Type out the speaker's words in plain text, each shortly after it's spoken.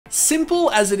Simple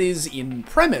as it is in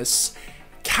premise,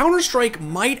 Counter-Strike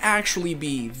might actually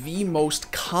be the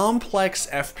most complex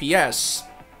FPS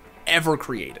ever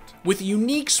created. With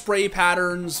unique spray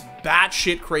patterns,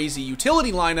 batshit crazy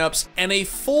utility lineups, and a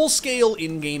full-scale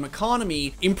in-game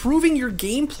economy, improving your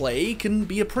gameplay can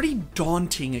be a pretty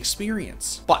daunting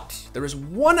experience. But there is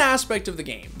one aspect of the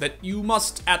game that you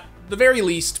must, at the very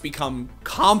least, become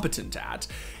competent at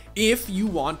if you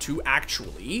want to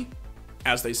actually,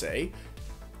 as they say,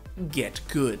 get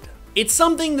good. It's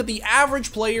something that the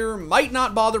average player might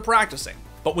not bother practicing,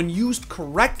 but when used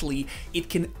correctly, it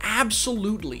can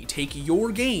absolutely take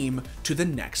your game to the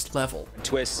next level.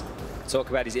 Twist, talk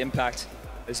about his impact.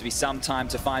 This will be some time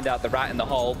to find out the rat in the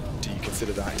hole. Do you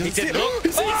consider that? He did look.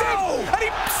 He sees him, and he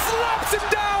slaps him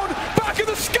down, back of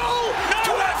the skull.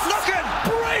 Twist looking,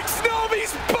 breaks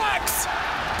Navi's backs.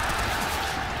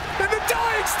 In the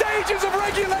dying stages of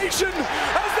regulation,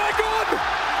 as they're gone,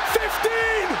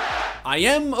 15. I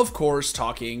am, of course,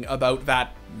 talking about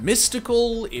that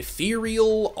mystical,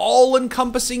 ethereal,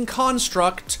 all-encompassing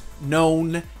construct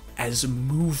known as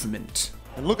movement.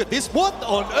 And look at this, what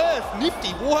on earth,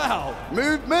 Nifty, wow.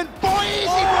 Movement, boy, easy,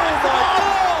 oh my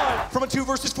God! From a 2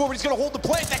 versus 4, but he's gonna hold the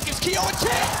plant, that gives Keo a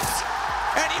chance!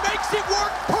 And he makes it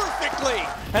work perfectly!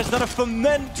 Has done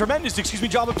a tremendous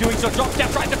job of doing so, drop step,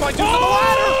 tries to find two on the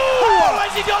ladder! Oh,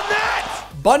 has he done that?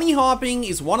 Bunny hopping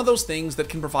is one of those things that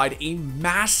can provide a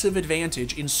massive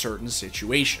advantage in certain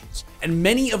situations, and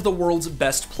many of the world's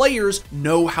best players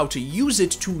know how to use it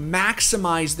to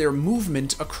maximize their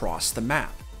movement across the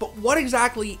map. But what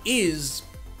exactly is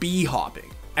bee hopping,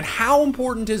 and how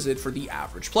important is it for the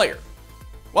average player?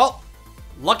 Well,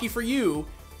 lucky for you,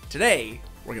 today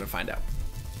we're gonna find out.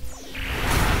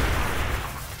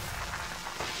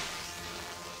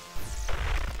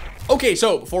 Okay,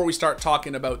 so before we start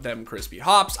talking about them crispy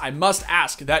hops, I must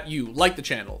ask that you like the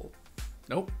channel.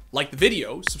 Nope, like the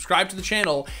video, subscribe to the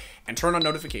channel, and turn on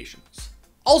notifications.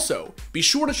 Also, be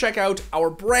sure to check out our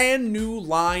brand new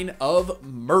line of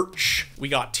merch. We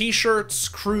got t-shirts,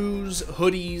 crews,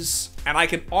 hoodies, and I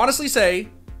can honestly say,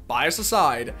 bias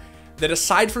aside, that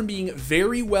aside from being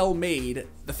very well made,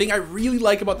 the thing I really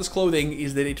like about this clothing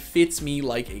is that it fits me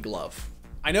like a glove.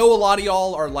 I know a lot of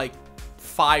y'all are like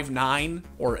 5'9",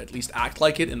 or at least act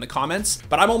like it in the comments,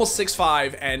 but I'm almost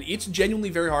 6'5", and it's genuinely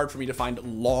very hard for me to find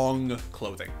long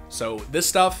clothing. So this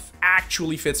stuff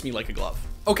actually fits me like a glove.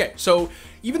 Okay, so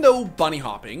even though bunny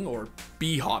hopping, or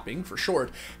bee hopping for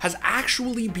short, has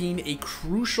actually been a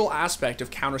crucial aspect of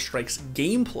Counter-Strike's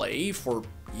gameplay for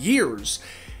years,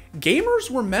 gamers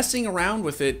were messing around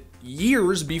with it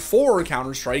years before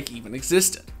Counter-Strike even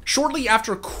existed. Shortly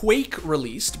after Quake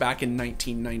released back in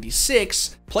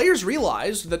 1996, players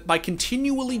realized that by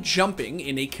continually jumping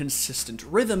in a consistent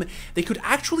rhythm, they could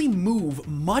actually move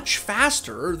much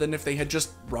faster than if they had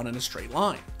just run in a straight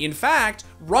line. In fact,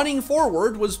 running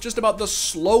forward was just about the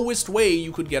slowest way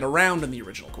you could get around in the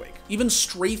original Quake. Even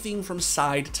strafing from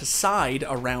side to side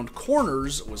around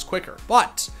corners was quicker.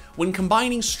 But when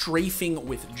combining strafing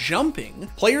with jumping,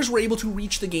 players were able to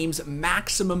reach the game's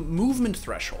maximum movement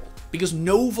threshold, because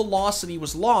no velocity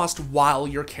was lost while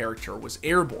your character was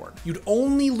airborne. You'd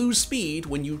only lose speed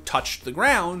when you touched the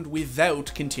ground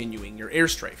without continuing your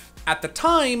airstrafe. At the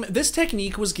time, this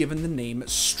technique was given the name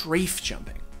strafe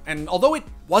jumping. And although it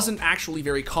wasn't actually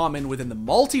very common within the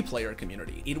multiplayer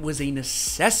community, it was a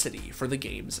necessity for the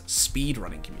game's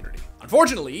speedrunning community.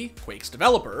 Unfortunately, Quake's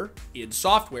developer, id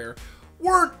Software,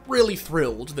 weren't really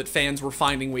thrilled that fans were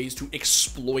finding ways to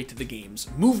exploit the game's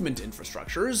movement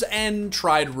infrastructures and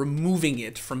tried removing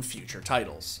it from future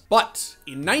titles. But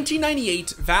in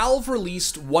 1998, Valve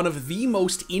released one of the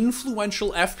most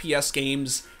influential FPS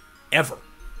games ever,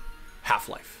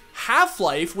 Half-Life.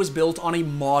 Half-Life was built on a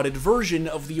modded version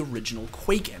of the original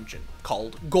Quake engine,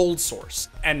 called Gold Source.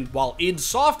 And while id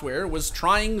Software was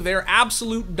trying their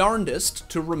absolute darndest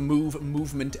to remove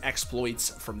movement exploits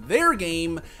from their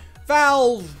game,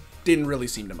 Valve didn't really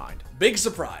seem to mind. Big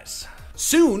surprise.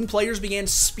 Soon, players began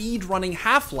speedrunning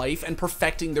Half-Life and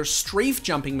perfecting their strafe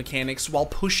jumping mechanics while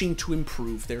pushing to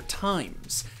improve their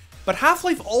times. But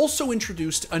Half-Life also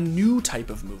introduced a new type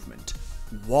of movement,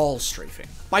 wall strafing.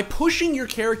 By pushing your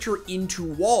character into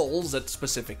walls at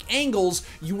specific angles,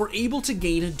 you were able to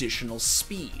gain additional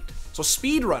speed. So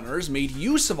speedrunners made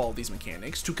use of all these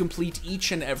mechanics to complete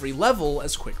each and every level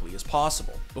as quickly as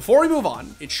possible. Before we move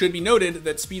on, it should be noted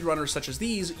that speedrunners such as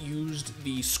these used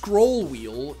the scroll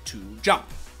wheel to jump.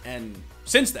 And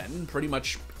Since then, pretty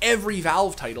much every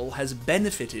Valve title has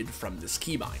benefited from this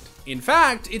keybind. In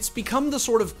fact, it's become the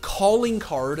sort of calling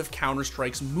card of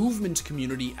Counter-Strike's movement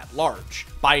community at large.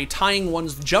 By tying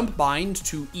one's jump bind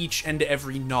to each and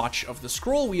every notch of the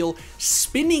scroll wheel,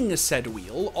 spinning said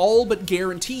wheel all but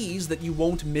guarantees that you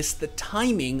won't miss the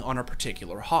timing on a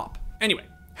particular hop. Anyway,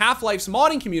 Half-Life's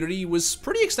modding community was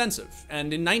pretty extensive,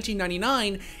 and in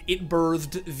 1999, it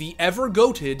birthed the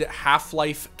ever-goated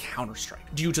Half-Life Counter-Strike.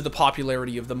 Due to the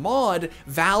popularity of the mod,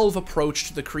 Valve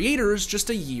approached the creators just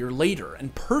a year later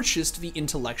and purchased the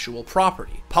intellectual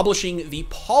property, publishing the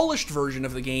polished version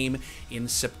of the game in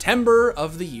September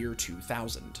of the year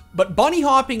 2000. But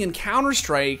bunnyhopping in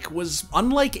Counter-Strike was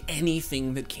unlike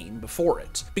anything that came before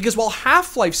it, because while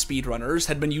Half-Life speedrunners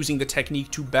had been using the technique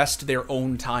to best their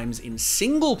own times in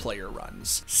single-player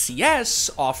runs, CS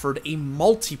offered a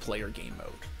multiplayer game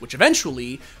mode, which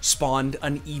eventually spawned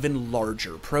an even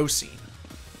larger pro scene.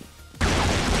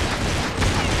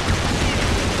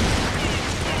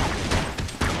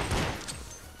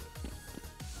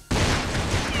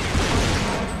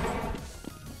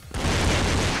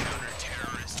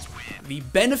 The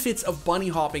benefits of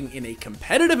bunnyhopping in a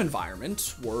competitive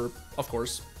environment were, of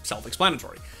course,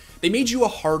 self-explanatory. They made you a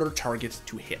harder target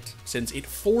to hit, since it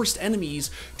forced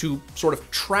enemies to sort of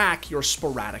track your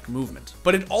sporadic movement.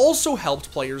 But it also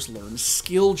helped players learn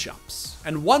skill jumps.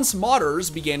 And once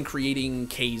modders began creating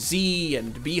KZ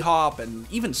and B-Hop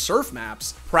and even surf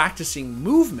maps, practicing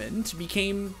movement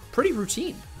became pretty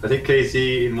routine. I think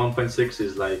KZ in 1.6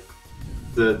 is like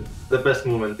the best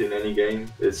movement in any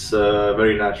game. It's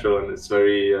very natural and it's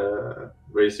very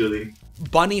soothing.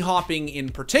 Bunnyhopping in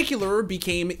particular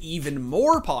became even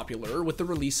more popular with the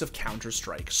release of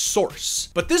Counter-Strike Source.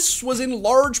 But this was in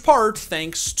large part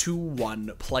thanks to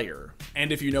one player.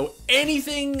 And if you know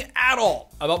anything at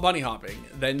all about bunnyhopping,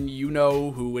 then you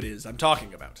know who it is I'm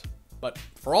talking about. But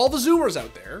for all the Zoomers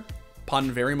out there, pun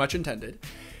very much intended,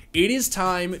 it is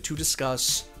time to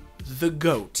discuss the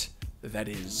GOAT that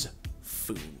is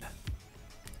Foon.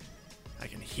 I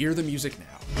can hear the music now.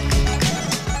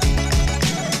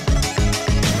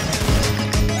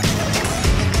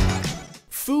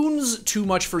 Foon's Too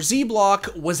Much for Z-Block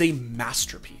was a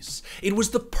masterpiece. It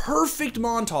was the perfect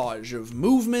montage of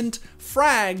movement,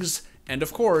 frags, and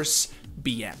of course,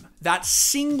 BM. That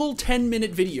single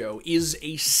 10-minute video is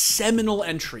a seminal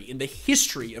entry in the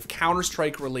history of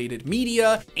Counter-Strike related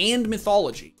media and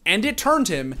mythology, and it turned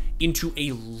him into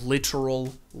a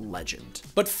literal legend.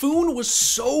 But Foon was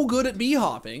so good at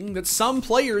b-hopping that some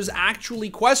players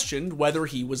actually questioned whether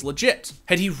he was legit.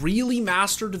 Had he really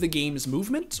mastered the game's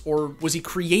movement, or was he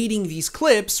creating these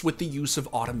clips with the use of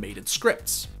automated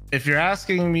scripts? If you're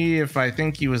asking me if I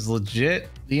think he was legit,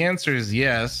 the answer is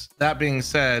yes. That being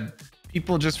said,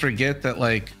 people just forget that,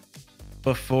 like,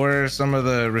 before some of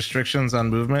the restrictions on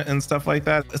movement and stuff like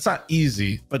that, it's not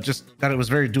easy, but just that it was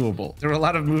very doable. There were a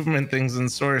lot of movement things in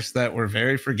Source that were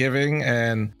very forgiving,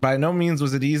 and by no means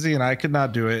was it easy, and I could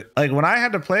not do it. Like, when I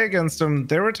had to play against him,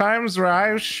 there were times where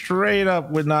I straight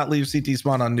up would not leave CT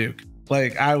spawn on nuke.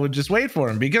 Like, I would just wait for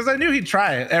him because I knew he'd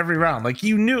try it every round. Like,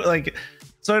 you knew, like,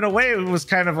 so in a way, it was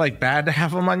kind of like bad to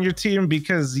have him on your team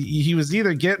because he was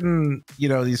either getting, you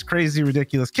know, these crazy,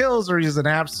 ridiculous kills or he's an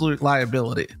absolute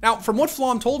liability. Now, from what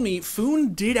Flom told me,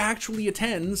 Foon did actually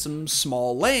attend some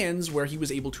small LANs where he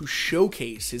was able to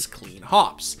showcase his clean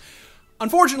hops.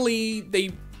 Unfortunately, they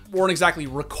weren't exactly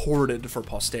recorded for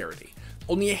posterity.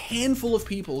 Only a handful of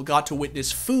people got to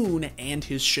witness Foon and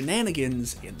his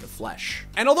shenanigans in the flesh.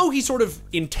 And although he sort of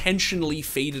intentionally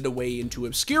faded away into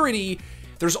obscurity,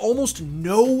 there's almost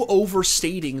no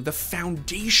overstating the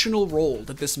foundational role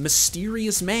that this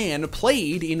mysterious man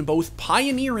played in both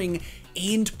pioneering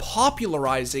and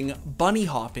popularizing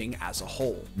bunnyhopping as a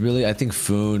whole. Really, I think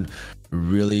Foon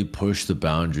really pushed the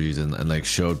boundaries and like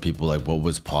showed people like what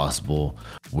was possible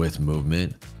with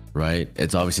movement. Right,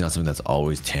 it's obviously not something that's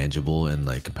always tangible in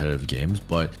like competitive games,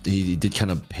 but he did kind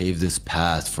of pave this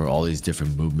path for all these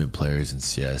different movement players in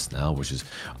CS now, which is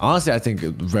honestly I think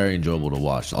very enjoyable to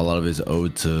watch. A lot of it is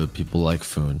owed to people like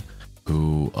Foon,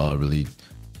 who really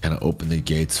kind of opened the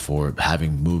gates for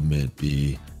having movement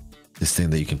be this thing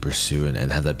that you can pursue and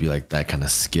have that be like that kind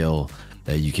of skill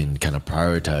that you can kind of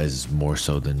prioritize more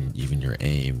so than even your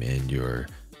aim and your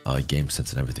game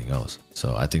sense and everything else.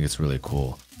 So I think it's really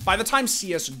cool. By the time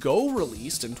CSGO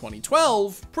released in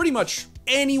 2012, pretty much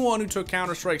anyone who took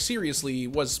Counter-Strike seriously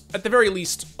was at the very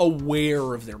least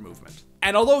aware of their movement.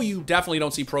 And although you definitely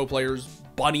don't see pro players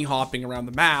bunny hopping around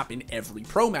the map in every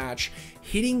pro match,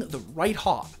 hitting the right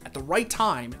hop at the right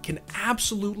time can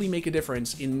absolutely make a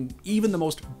difference in even the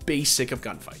most basic of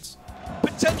gunfights.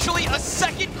 Potentially a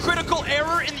second critical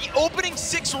error in the opening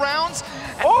 6 rounds.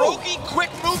 And Rogi,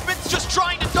 quick movements, just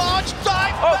trying to dodge,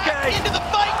 dive back into the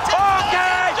fight.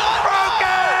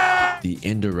 The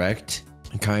indirect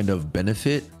kind of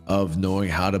benefit of knowing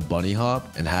how to bunny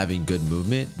hop and having good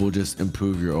movement will just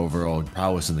improve your overall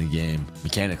prowess in the game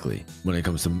mechanically when it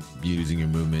comes to using your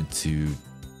movement to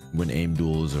win aim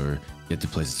duels or get to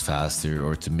places faster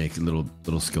or to make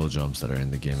little skill jumps that are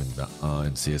in the game in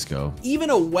CSGO. Even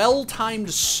a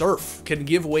well-timed surf can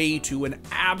give way to an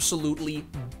absolutely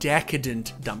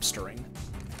decadent dumpstering.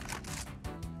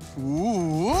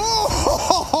 Ooh,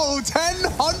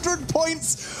 1,000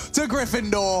 points to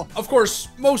Gryffindor. Of course,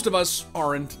 most of us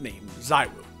aren't named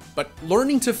Zyru, but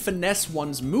learning to finesse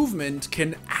one's movement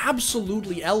can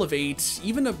absolutely elevate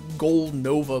even a Gold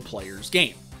Nova player's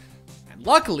game.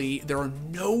 Luckily, there are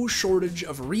no shortage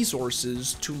of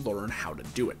resources to learn how to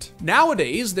do it.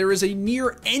 Nowadays, there is a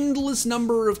near endless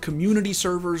number of community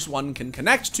servers one can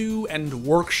connect to and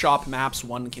workshop maps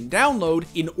one can download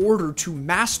in order to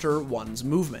master one's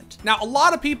movement. Now, a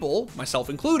lot of people, myself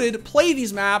included, play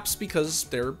these maps because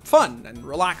they're fun and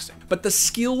relaxing. But the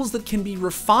skills that can be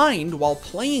refined while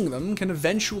playing them can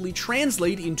eventually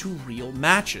translate into real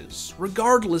matches,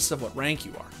 regardless of what rank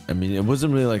you are. I mean, it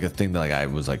wasn't really like a thing that I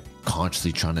was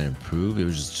consciously trying to improve. It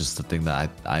was just a thing that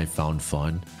I found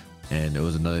fun, and it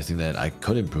was another thing that I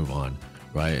could improve on,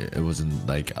 right? It wasn't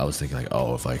like I was thinking like,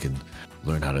 oh, if I can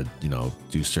learn how to,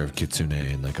 do Surf Kitsune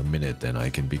in like a minute, then I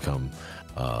can become,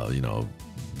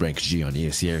 rank G on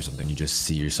ESEA or something. You just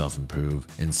see yourself improve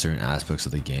in certain aspects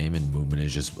of the game, and movement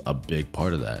is just a big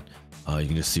part of that. You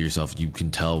can just see yourself, you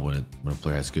can tell when a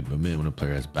player has good movement, when a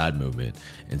player has bad movement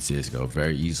in CSGO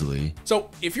very easily. So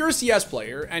if you're a CS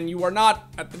player and you are not,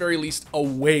 at the very least,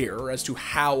 aware as to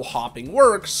how hopping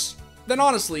works, then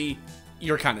honestly,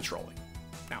 you're kind of trolling.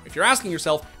 Now, if you're asking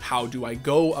yourself, how do I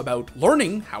go about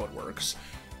learning how it works?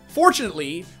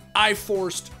 Fortunately, I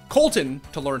forced Colten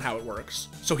to learn how it works,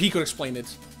 so he could explain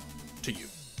it to you.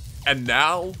 And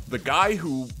now, the guy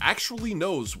who actually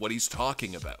knows what he's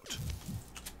talking about.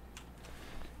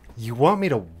 You want me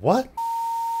to what?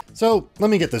 So, let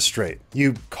me get this straight.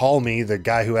 You call me the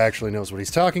guy who actually knows what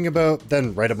he's talking about,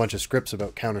 then write a bunch of scripts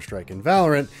about Counter-Strike and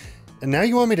Valorant, and now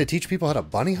you want me to teach people how to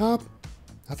bunny hop?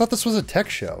 I thought this was a tech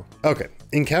show. Okay,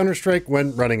 in Counter-Strike,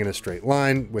 when running in a straight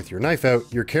line with your knife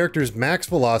out, your character's max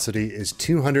velocity is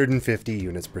 250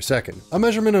 units per second. A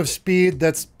measurement of speed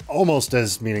that's almost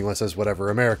as meaningless as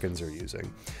whatever Americans are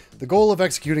using. The goal of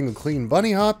executing a clean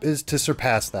bunny hop is to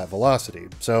surpass that velocity,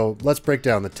 so let's break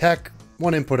down the tech,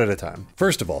 one input at a time.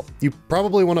 First of all, you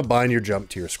probably want to bind your jump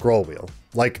to your scroll wheel.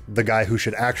 Like the guy who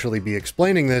should actually be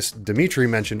explaining this, Dimitri,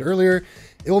 mentioned earlier,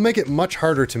 it will make it much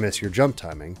harder to miss your jump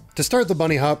timing. To start the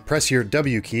bunny hop, press your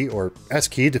W key or S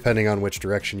key depending on which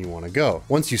direction you want to go.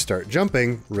 Once you start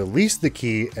jumping, release the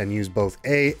key and use both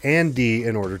A and D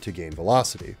in order to gain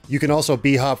velocity. You can also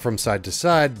B hop from side to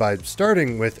side by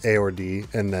starting with A or D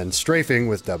and then strafing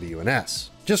with W and S.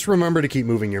 Just remember to keep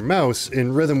moving your mouse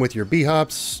in rhythm with your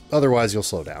B-hops, otherwise you'll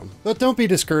slow down. But don't be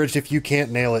discouraged if you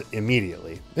can't nail it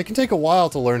immediately. It can take a while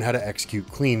to learn how to execute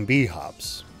clean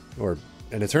B-hops. Or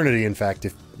an eternity, in fact,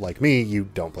 if, like me, you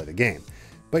don't play the game.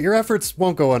 But your efforts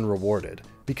won't go unrewarded,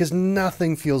 because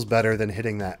nothing feels better than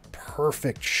hitting that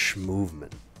perfect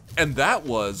movement. And that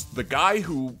was the guy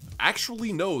who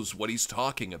actually knows what he's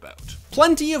talking about.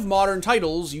 Plenty of modern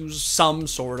titles use some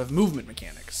sort of movement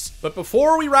mechanics. But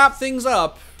before we wrap things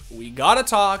up, we gotta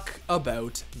talk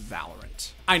about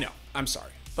Valorant. I know, I'm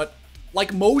sorry, but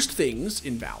like most things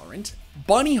in Valorant,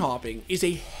 bunny hopping is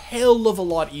a hell of a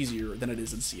lot easier than it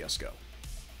is in CSGO.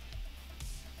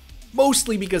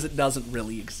 Mostly because it doesn't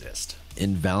really exist.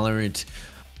 In Valorant,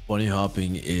 bunny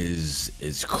hopping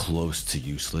is close to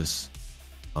useless.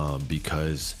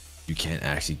 Because you can't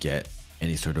actually get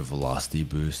any sort of velocity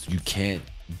boost. You can't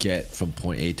get from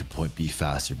point A to point B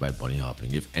faster by bunny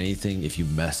hopping. If anything, if you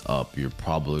mess up, you're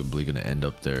probably going to end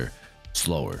up there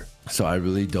slower. So I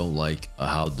really don't like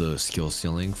how the skill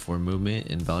ceiling for movement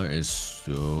in Valorant is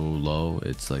so low.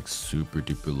 It's like super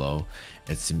duper low.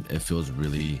 It feels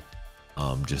really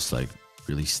just like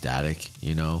really static,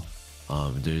 you know.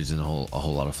 There isn't a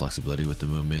whole lot of flexibility with the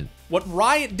movement. What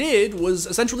Riot did was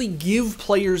essentially give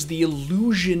players the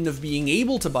illusion of being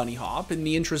able to bunny hop in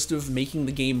the interest of making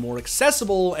the game more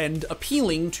accessible and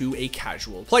appealing to a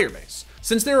casual player base.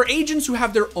 Since there are agents who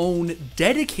have their own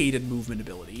dedicated movement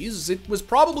abilities, it was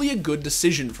probably a good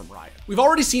decision from Riot. We've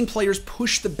already seen players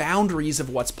push the boundaries of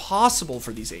what's possible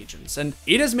for these agents, and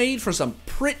it has made for some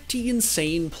pretty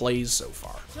insane plays so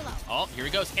far. Oh, here he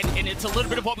goes, and it's a little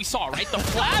bit of what we saw, right? The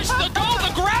flash, the goal,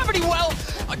 the gravity well,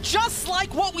 just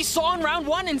like what we saw in round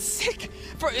 1, and Sick.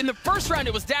 In the first round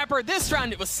it was Dapper, this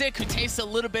round it was Sick, who tastes a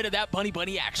little bit of that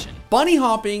bunny action. Bunny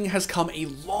hopping has come a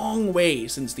long way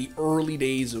since the early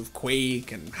days of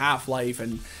Quake and Half-Life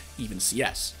and even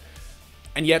CS.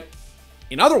 And yet,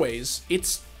 in other ways,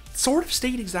 it's sort of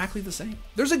stayed exactly the same.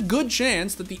 There's a good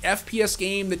chance that the FPS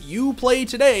game that you play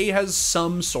today has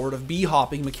some sort of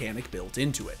bee-hopping mechanic built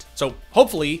into it. So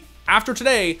hopefully, after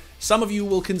today, some of you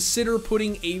will consider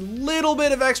putting a little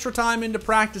bit of extra time into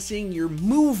practicing your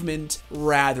movement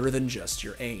rather than just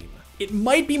your aim. It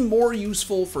might be more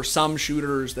useful for some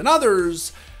shooters than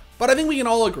others, but I think we can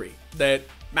all agree that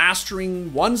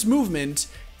mastering one's movement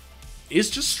is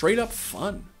just straight up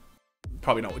fun.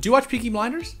 Probably not. Do you watch Peaky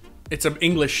Blinders? It's an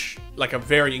English, like a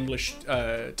very English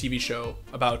TV show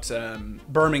about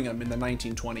Birmingham in the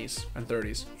 1920s and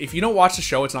 30s. If you don't watch the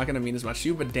show, it's not going to mean as much to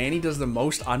you, but Danny does the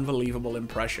most unbelievable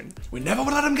impression. We never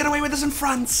will let him get away with this in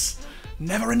France.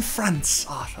 Never in France,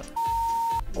 Arthur.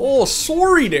 Oh,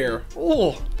 sorry there.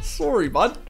 Oh, sorry, bud.